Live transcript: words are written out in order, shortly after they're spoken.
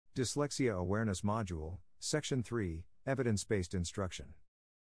Dyslexia Awareness Module, Section 3, Evidence-Based Instruction.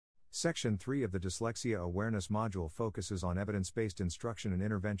 Section 3 of the Dyslexia Awareness Module focuses on evidence-based instruction and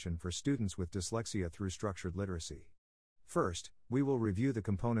intervention for students with dyslexia through structured literacy. First, we will review the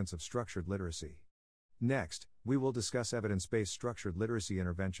components of structured literacy. Next, we will discuss evidence-based structured literacy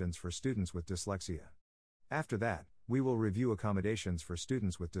interventions for students with dyslexia. After that, we will review accommodations for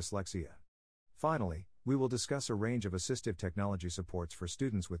students with dyslexia. Finally, we will discuss a range of assistive technology supports for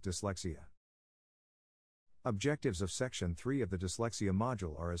students with dyslexia. Objectives of Section 3 of the Dyslexia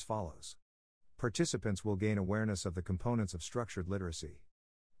module are as follows. Participants will gain awareness of the components of structured literacy.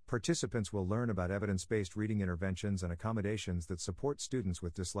 Participants will learn about evidence-based reading interventions and accommodations that support students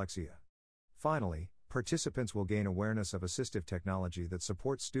with dyslexia. Finally, participants will gain awareness of assistive technology that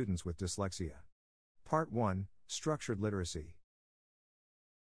supports students with dyslexia. Part 1, Structured Literacy.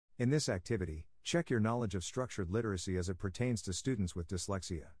 In this activity, check your knowledge of structured literacy as it pertains to students with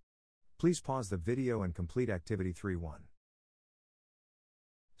dyslexia. Please pause the video and complete Activity 3.1.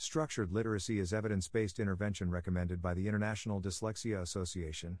 Structured literacy is evidence-based intervention recommended by the International Dyslexia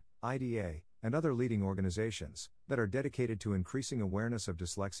Association, IDA, and other leading organizations that are dedicated to increasing awareness of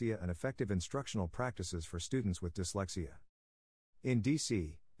dyslexia and effective instructional practices for students with dyslexia. In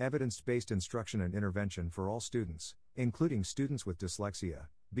DC, evidence-based instruction and intervention for all students, including students with dyslexia,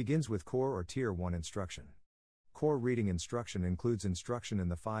 begins with core or Tier 1 instruction. Core reading instruction includes instruction in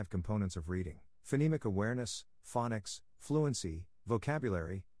the 5 components of reading: phonemic awareness, phonics, fluency,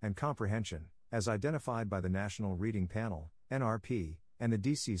 vocabulary, and comprehension, as identified by the National Reading Panel, NRP, and the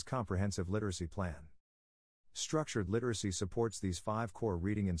DC's Comprehensive Literacy Plan. Structured literacy supports these 5 core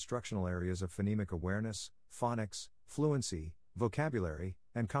reading instructional areas of phonemic awareness, phonics, fluency, vocabulary,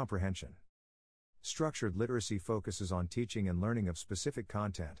 and comprehension. Structured literacy focuses on teaching and learning of specific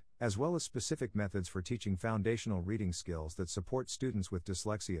content, as well as specific methods for teaching foundational reading skills that support students with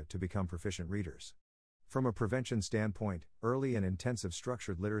dyslexia to become proficient readers. From a prevention standpoint, early and intensive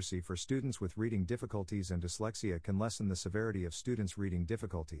structured literacy for students with reading difficulties and dyslexia can lessen the severity of students' reading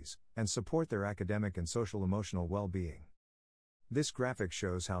difficulties, and support their academic and social-emotional well-being. This graphic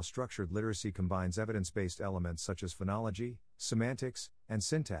shows how structured literacy combines evidence-based elements such as phonology, semantics, and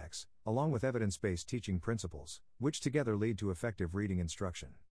syntax, along with evidence-based teaching principles, which together lead to effective reading instruction.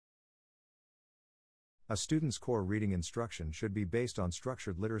 A student's core reading instruction should be based on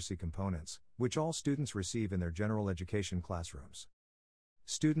structured literacy components, which all students receive in their general education classrooms.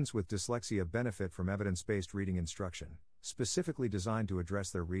 Students with dyslexia benefit from evidence-based reading instruction, specifically designed to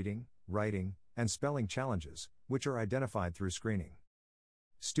address their reading, writing, and spelling challenges, which are identified through screening.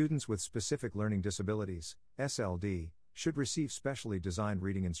 Students with specific learning disabilities, SLD, should receive specially designed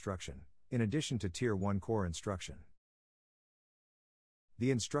reading instruction, in addition to Tier 1 core instruction.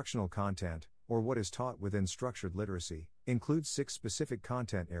 The instructional content, or what is taught within structured literacy, includes 6 specific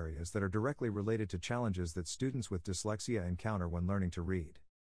content areas that are directly related to challenges that students with dyslexia encounter when learning to read.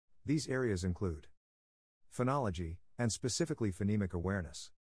 These areas include phonology, and specifically phonemic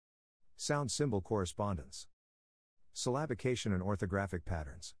awareness, sound-symbol correspondence, syllabication and orthographic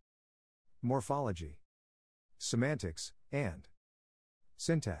patterns, morphology, semantics, and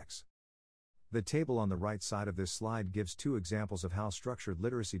syntax. The table on the right side of this slide gives 2 examples of how structured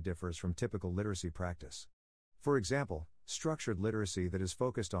literacy differs from typical literacy practice. For example, structured literacy that is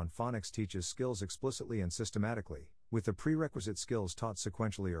focused on phonics teaches skills explicitly and systematically, with the prerequisite skills taught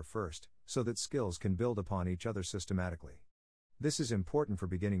sequentially or first, so that skills can build upon each other systematically. This is important for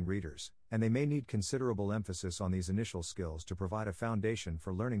beginning readers, and they may need considerable emphasis on these initial skills to provide a foundation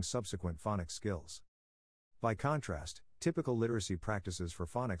for learning subsequent phonics skills. By contrast, typical literacy practices for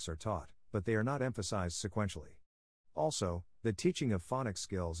phonics are taught, but they are not emphasized sequentially. Also, the teaching of phonics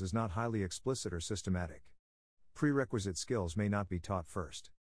skills is not highly explicit or systematic. Prerequisite skills may not be taught first.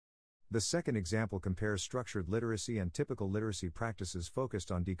 The second example compares structured literacy and typical literacy practices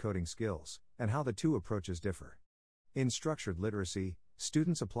focused on decoding skills, and how the 2 approaches differ. In structured literacy,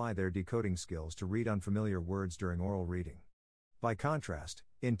 students apply their decoding skills to read unfamiliar words during oral reading. By contrast,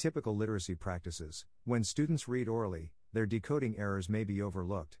 in typical literacy practices, when students read orally, their decoding errors may be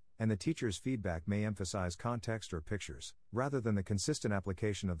overlooked, and the teacher's feedback may emphasize context or pictures, rather than the consistent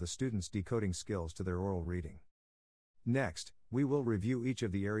application of the student's decoding skills to their oral reading. Next, we will review each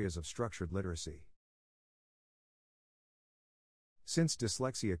of the areas of structured literacy. Since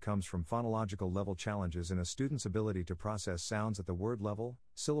dyslexia comes from phonological level challenges in a student's ability to process sounds at the word level,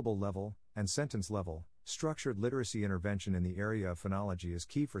 syllable level, and sentence level, structured literacy intervention in the area of phonology is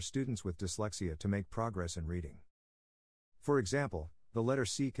key for students with dyslexia to make progress in reading. For example, the letter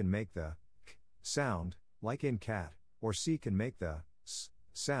C can make the k sound, like in cat, or C can make the s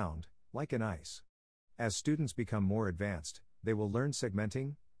sound, like in ice. As students become more advanced, they will learn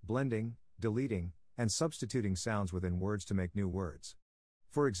segmenting, blending, deleting, and substituting sounds within words to make new words.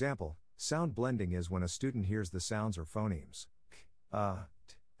 For example, sound blending is when a student hears the sounds or phonemes k,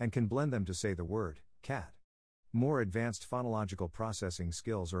 t, and can blend them to say the word cat. More advanced phonological processing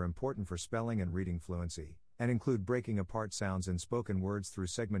skills are important for spelling and reading fluency, and include breaking apart sounds in spoken words through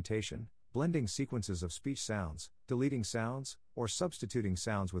segmentation, blending sequences of speech sounds, deleting sounds, or substituting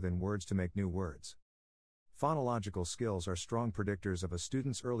sounds within words to make new words. Phonological skills are strong predictors of a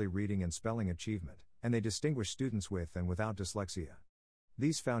student's early reading and spelling achievement, and they distinguish students with and without dyslexia.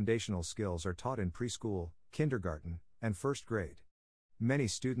 These foundational skills are taught in preschool, kindergarten, and first grade. Many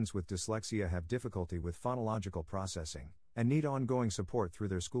students with dyslexia have difficulty with phonological processing, and need ongoing support through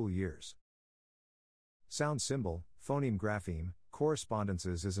their school years. Sound symbol, phoneme grapheme,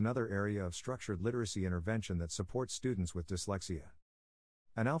 correspondences is another area of structured literacy intervention that supports students with dyslexia.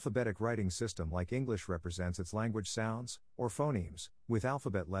 An alphabetic writing system like English represents its language sounds, or phonemes, with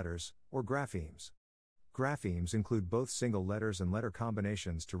alphabet letters, or graphemes. Graphemes include both single letters and letter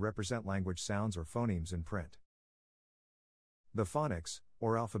combinations to represent language sounds or phonemes in print. The phonics,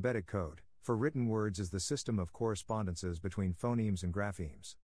 or alphabetic code, for written words is the system of correspondences between phonemes and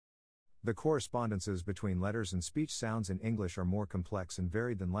graphemes. The correspondences between letters and speech sounds in English are more complex and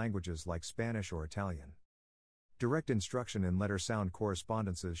varied than languages like Spanish or Italian. Direct instruction in letter-sound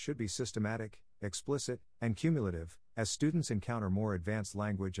correspondences should be systematic, explicit, and cumulative, as students encounter more advanced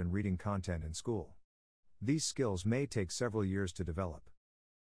language and reading content in school. These skills may take several years to develop.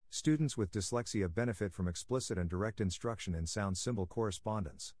 Students with dyslexia benefit from explicit and direct instruction in sound-symbol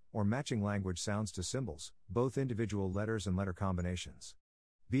correspondence, or matching language sounds to symbols, both individual letters and letter combinations.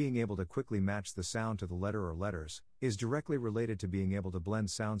 Being able to quickly match the sound to the letter or letters is directly related to being able to blend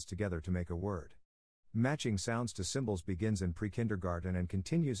sounds together to make a word. Matching sounds to symbols begins in pre-kindergarten and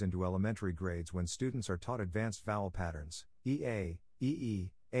continues into elementary grades when students are taught advanced vowel patterns, EA,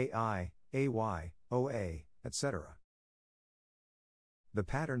 EE, AI, AY, OA, etc. The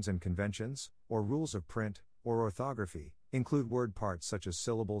patterns and conventions, or rules of print, or orthography, include word parts such as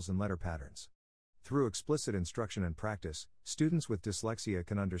syllables and letter patterns. Through explicit instruction and practice, students with dyslexia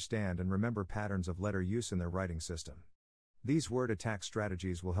can understand and remember patterns of letter use in their writing system. These word attack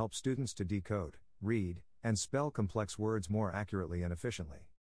strategies will help students to decode, read, and spell complex words more accurately and efficiently.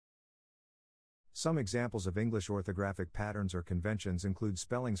 Some examples of English orthographic patterns or conventions include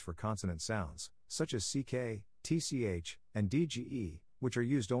spellings for consonant sounds, such as CK, TCH, and DGE, which are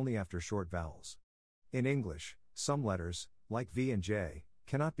used only after short vowels. In English, some letters, like V and J,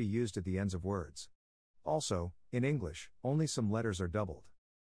 cannot be used at the ends of words. Also, in English, only some letters are doubled.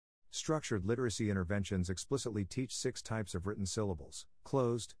 Structured literacy interventions explicitly teach 6 types of written syllables: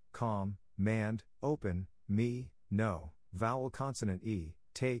 closed, calm, manned, open, me, no, vowel consonant E,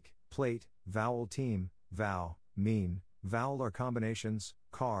 take, plate, vowel team, vow, mean, vowel or combinations,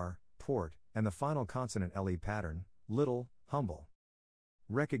 car, port, and the final consonant LE pattern, little, humble.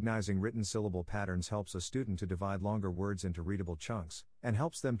 Recognizing written syllable patterns helps a student to divide longer words into readable chunks, and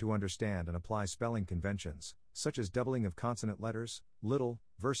helps them to understand and apply spelling conventions, such as doubling of consonant letters, little,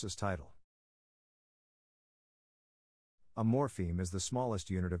 versus title. A morpheme is the smallest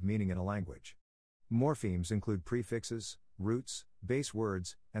unit of meaning in a language. Morphemes include prefixes, roots, base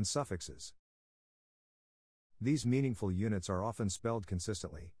words, and suffixes. These meaningful units are often spelled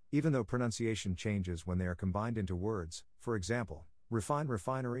consistently, even though pronunciation changes when they are combined into words, for example, refine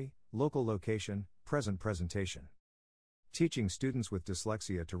refinery, local location, present presentation. Teaching students with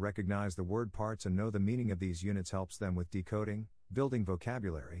dyslexia to recognize the word parts and know the meaning of these units helps them with decoding, building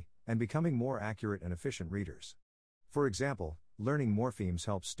vocabulary, and becoming more accurate and efficient readers. For example, learning morphemes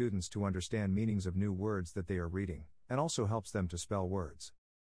helps students to understand meanings of new words that they are reading, and also helps them to spell words.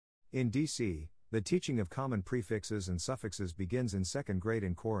 In DC, the teaching of common prefixes and suffixes begins in 2nd grade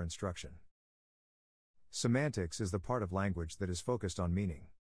in core instruction. Semantics is the part of language that is focused on meaning.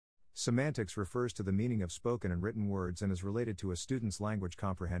 Semantics refers to the meaning of spoken and written words and is related to a student's language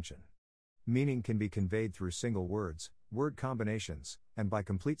comprehension. Meaning can be conveyed through single words, word combinations, and by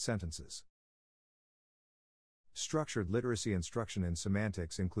complete sentences. Structured literacy instruction in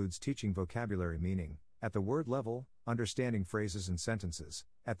semantics includes teaching vocabulary meaning, at the word level, understanding phrases and sentences,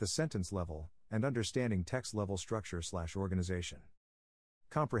 at the sentence level, and understanding text-level structure/organization.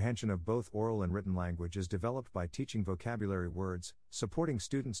 Comprehension of both oral and written language is developed by teaching vocabulary words, supporting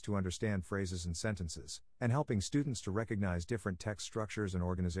students to understand phrases and sentences, and helping students to recognize different text structures and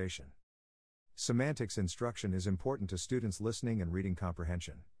organization. Semantics instruction is important to students' listening and reading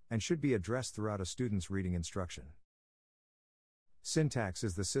comprehension, and should be addressed throughout a student's reading instruction. Syntax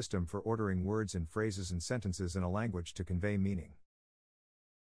is the system for ordering words in phrases and sentences in a language to convey meaning.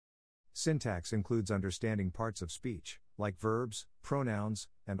 Syntax includes understanding parts of speech, like verbs, pronouns,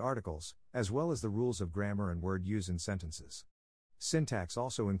 and articles, as well as the rules of grammar and word use in sentences. Syntax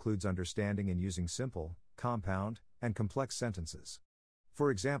also includes understanding and using simple, compound, and complex sentences. For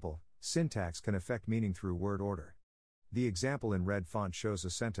example, syntax can affect meaning through word order. The example in red font shows a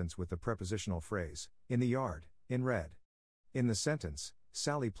sentence with the prepositional phrase, in the yard, in red. In the sentence,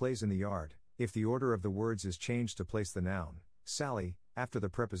 Sally plays in the yard, if the order of the words is changed to place the noun, Sally, after the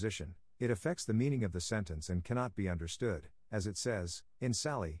preposition, it affects the meaning of the sentence and cannot be understood, as it says, in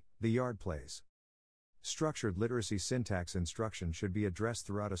Sally, the yard plays. Structured literacy syntax instruction should be addressed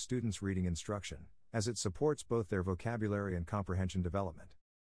throughout a student's reading instruction, as it supports both their vocabulary and comprehension development.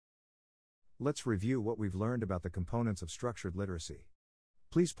 Let's review what we've learned about the components of structured literacy.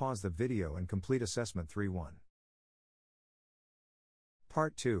 Please pause the video and complete assessment 3.1.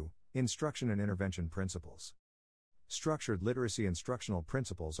 Part 2, Instruction and Intervention Principles. Structured literacy instructional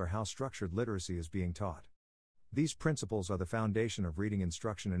principles are how structured literacy is being taught. These principles are the foundation of reading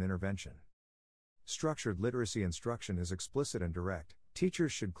instruction and intervention. Structured literacy instruction is explicit and direct.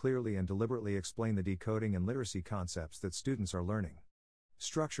 Teachers should clearly and deliberately explain the decoding and literacy concepts that students are learning.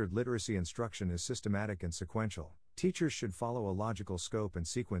 Structured literacy instruction is systematic and sequential. Teachers should follow a logical scope and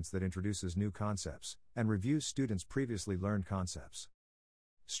sequence that introduces new concepts and reviews students' previously learned concepts.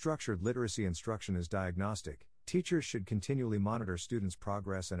 Structured literacy instruction is diagnostic. Teachers should continually monitor students'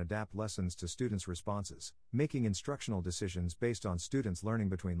 progress and adapt lessons to students' responses, making instructional decisions based on students' learning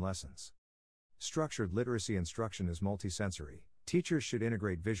between lessons. Structured literacy instruction is multisensory. Teachers should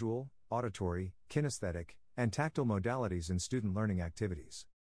integrate visual, auditory, kinesthetic, and tactile modalities in student learning activities.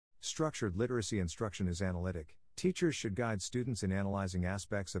 Structured literacy instruction is analytic. Teachers should guide students in analyzing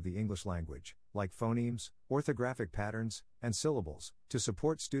aspects of the English language, like phonemes, orthographic patterns, and syllables, to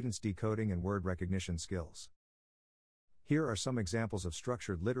support students' decoding and word recognition skills. Here are some examples of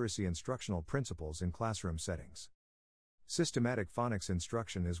structured literacy instructional principles in classroom settings. Systematic phonics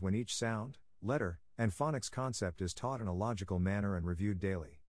instruction is when each sound, letter, and phonics concept is taught in a logical manner and reviewed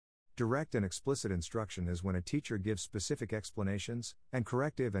daily. Direct and explicit instruction is when a teacher gives specific explanations and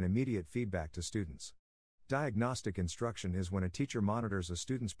corrective and immediate feedback to students. Diagnostic instruction is when a teacher monitors a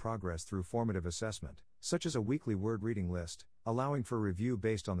student's progress through formative assessment, such as a weekly word reading list, allowing for review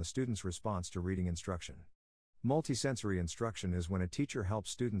based on the student's response to reading instruction. Multisensory instruction is when a teacher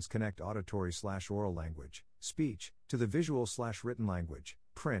helps students connect auditory/oral language, speech, to the visual/written language,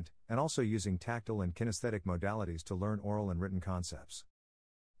 print, and also using tactile and kinesthetic modalities to learn oral and written concepts.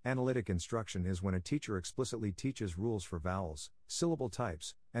 Analytic instruction is when a teacher explicitly teaches rules for vowels, syllable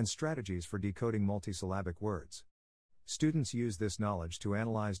types, and strategies for decoding multisyllabic words. Students use this knowledge to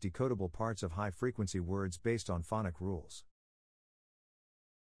analyze decodable parts of high-frequency words based on phonic rules.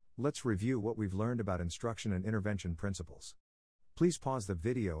 Let's review what we've learned about instruction and intervention principles. Please pause the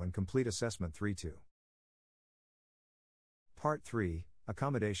video and complete assessment 3.2. Part 3,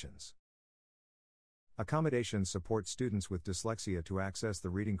 Accommodations. Accommodations support students with dyslexia to access the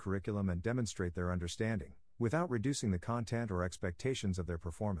reading curriculum and demonstrate their understanding, without reducing the content or expectations of their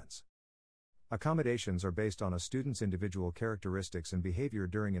performance. Accommodations are based on a student's individual characteristics and behavior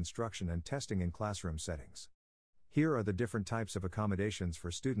during instruction and testing in classroom settings. Here are the different types of accommodations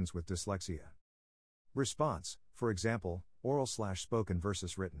for students with dyslexia. Response, for example, oral/spoken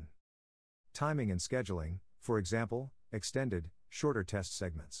versus written. Timing and scheduling, for example, extended, shorter test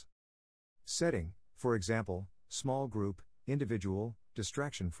segments. Setting, for example, small group, individual,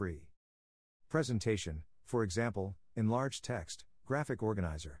 distraction-free. Presentation, for example, enlarged text, graphic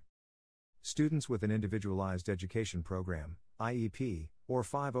organizer. Students with an individualized education program, IEP, or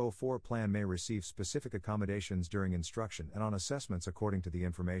 504 plan may receive specific accommodations during instruction and on assessments according to the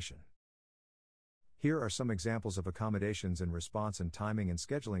information. Here are some examples of accommodations in response and timing and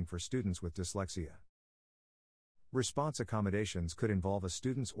scheduling for students with dyslexia. Response accommodations could involve a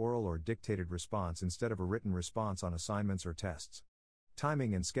student's oral or dictated response instead of a written response on assignments or tests.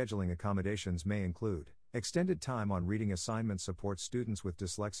 Timing and scheduling accommodations may include extended time on reading assignments supports students with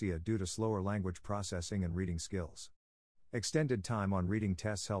dyslexia due to slower language processing and reading skills. Extended time on reading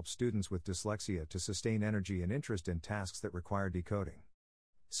tests helps students with dyslexia to sustain energy and interest in tasks that require decoding.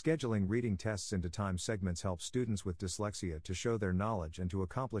 Scheduling reading tests into time segments helps students with dyslexia to show their knowledge and to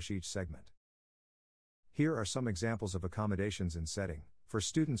accomplish each segment. Here are some examples of accommodations in setting, for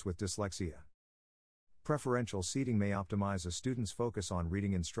students with dyslexia. Preferential seating may optimize a student's focus on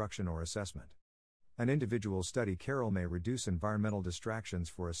reading instruction or assessment. An individual study carrel may reduce environmental distractions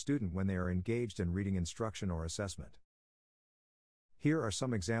for a student when they are engaged in reading instruction or assessment. Here are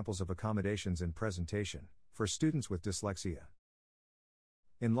some examples of accommodations in presentation, for students with dyslexia.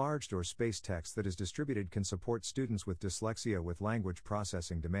 Enlarged or spaced text that is distributed can support students with dyslexia with language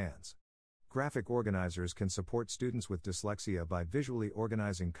processing demands. Graphic organizers can support students with dyslexia by visually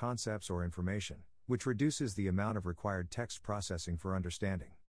organizing concepts or information, which reduces the amount of required text processing for understanding.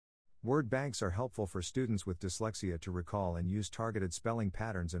 Word banks are helpful for students with dyslexia to recall and use targeted spelling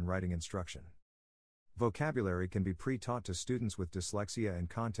patterns in writing instruction. Vocabulary can be pre-taught to students with dyslexia in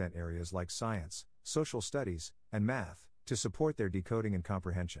content areas like science, social studies, and math, to support their decoding and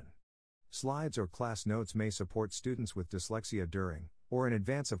comprehension. Slides or class notes may support students with dyslexia during, or in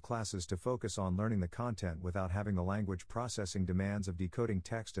advance of classes to focus on learning the content without having the language processing demands of decoding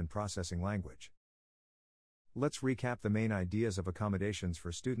text and processing language. Let's recap the main ideas of accommodations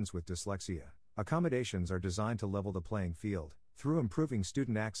for students with dyslexia. Accommodations are designed to level the playing field, through improving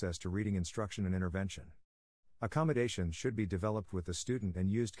student access to reading instruction and intervention. Accommodations should be developed with the student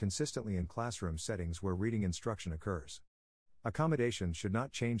and used consistently in classroom settings where reading instruction occurs. Accommodations should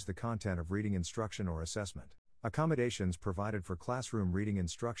not change the content of reading instruction or assessment. Accommodations provided for classroom reading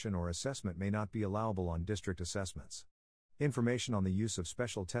instruction or assessment may not be allowable on district assessments. Information on the use of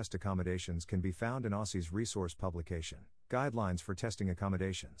special test accommodations can be found in OSSI's resource publication, Guidelines for Testing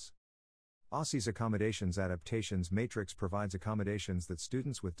Accommodations. OSSI's Accommodations Adaptations Matrix provides accommodations that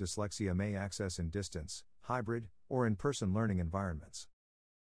students with dyslexia may access in distance, hybrid, or in-person learning environments.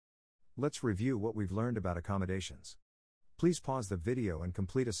 Let's review what we've learned about accommodations. Please pause the video and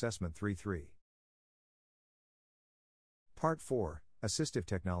complete Assessment 3-3. Part 4, Assistive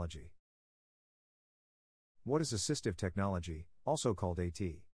Technology. What is assistive technology, also called AT?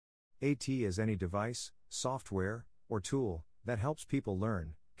 AT is any device, software, or tool that helps people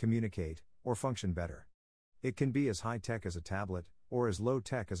learn, communicate, or function better. It can be as high-tech as a tablet, or as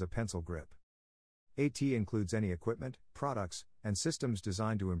low-tech as a pencil grip. AT includes any equipment, products, and systems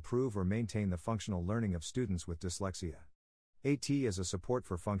designed to improve or maintain the functional learning of students with dyslexia. AT is a support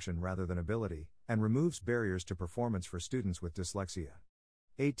for function rather than ability, and removes barriers to performance for students with dyslexia.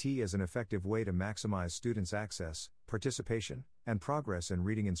 AT is an effective way to maximize students' access, participation, and progress in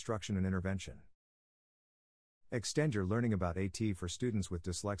reading instruction and intervention. Extend your learning about AT for students with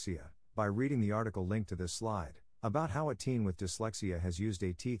dyslexia by reading the article linked to this slide about how a teen with dyslexia has used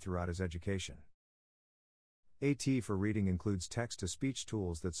AT throughout his education. AT for reading includes text-to-speech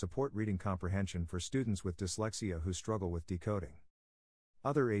tools that support reading comprehension for students with dyslexia who struggle with decoding.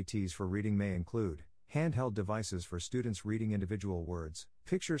 Other ATs for reading may include handheld devices for students reading individual words,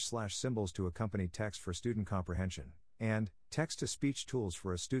 pictures/symbols to accompany text for student comprehension, and text-to-speech tools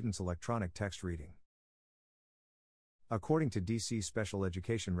for a student's electronic text reading. According to DC Special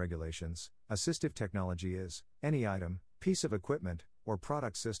Education Regulations, assistive technology is any item, piece of equipment, or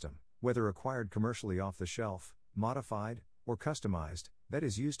product system, whether acquired commercially off the shelf, modified, or customized, that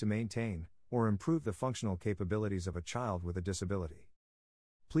is used to maintain or improve the functional capabilities of a child with a disability.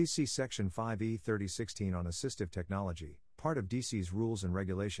 Please see Section 5E 3016 on assistive technology, part of DC's Rules and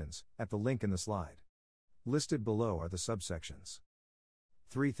Regulations, at the link in the slide. Listed below are the subsections.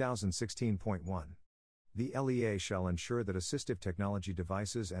 3016.1. The LEA shall ensure that assistive technology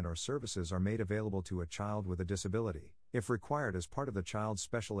devices and/or services are made available to a child with a disability, if required as part of the child's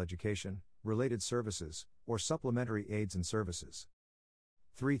special education, related services, or supplementary aids and services.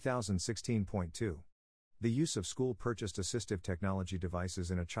 3016.2. The use of school-purchased assistive technology devices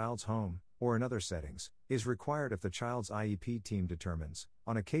in a child's home, or in other settings, is required if the child's IEP team determines,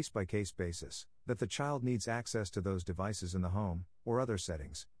 on a case-by-case basis, that the child needs access to those devices in the home, or other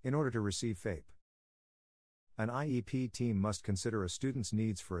settings, in order to receive FAPE. An IEP team must consider a student's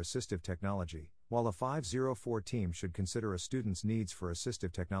needs for assistive technology, while a 504 team should consider a student's needs for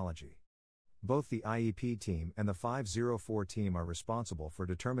assistive technology. Both the IEP team and the 504 team are responsible for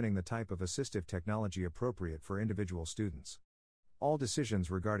determining the type of assistive technology appropriate for individual students. All decisions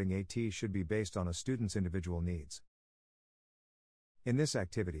regarding AT should be based on a student's individual needs. In this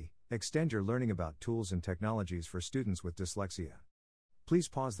activity, extend your learning about tools and technologies for students with dyslexia. Please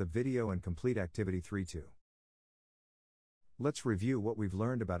pause the video and complete Activity 3-2. Let's review what we've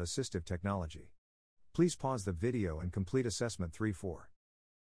learned about assistive technology. Please pause the video and complete Assessment 3-4.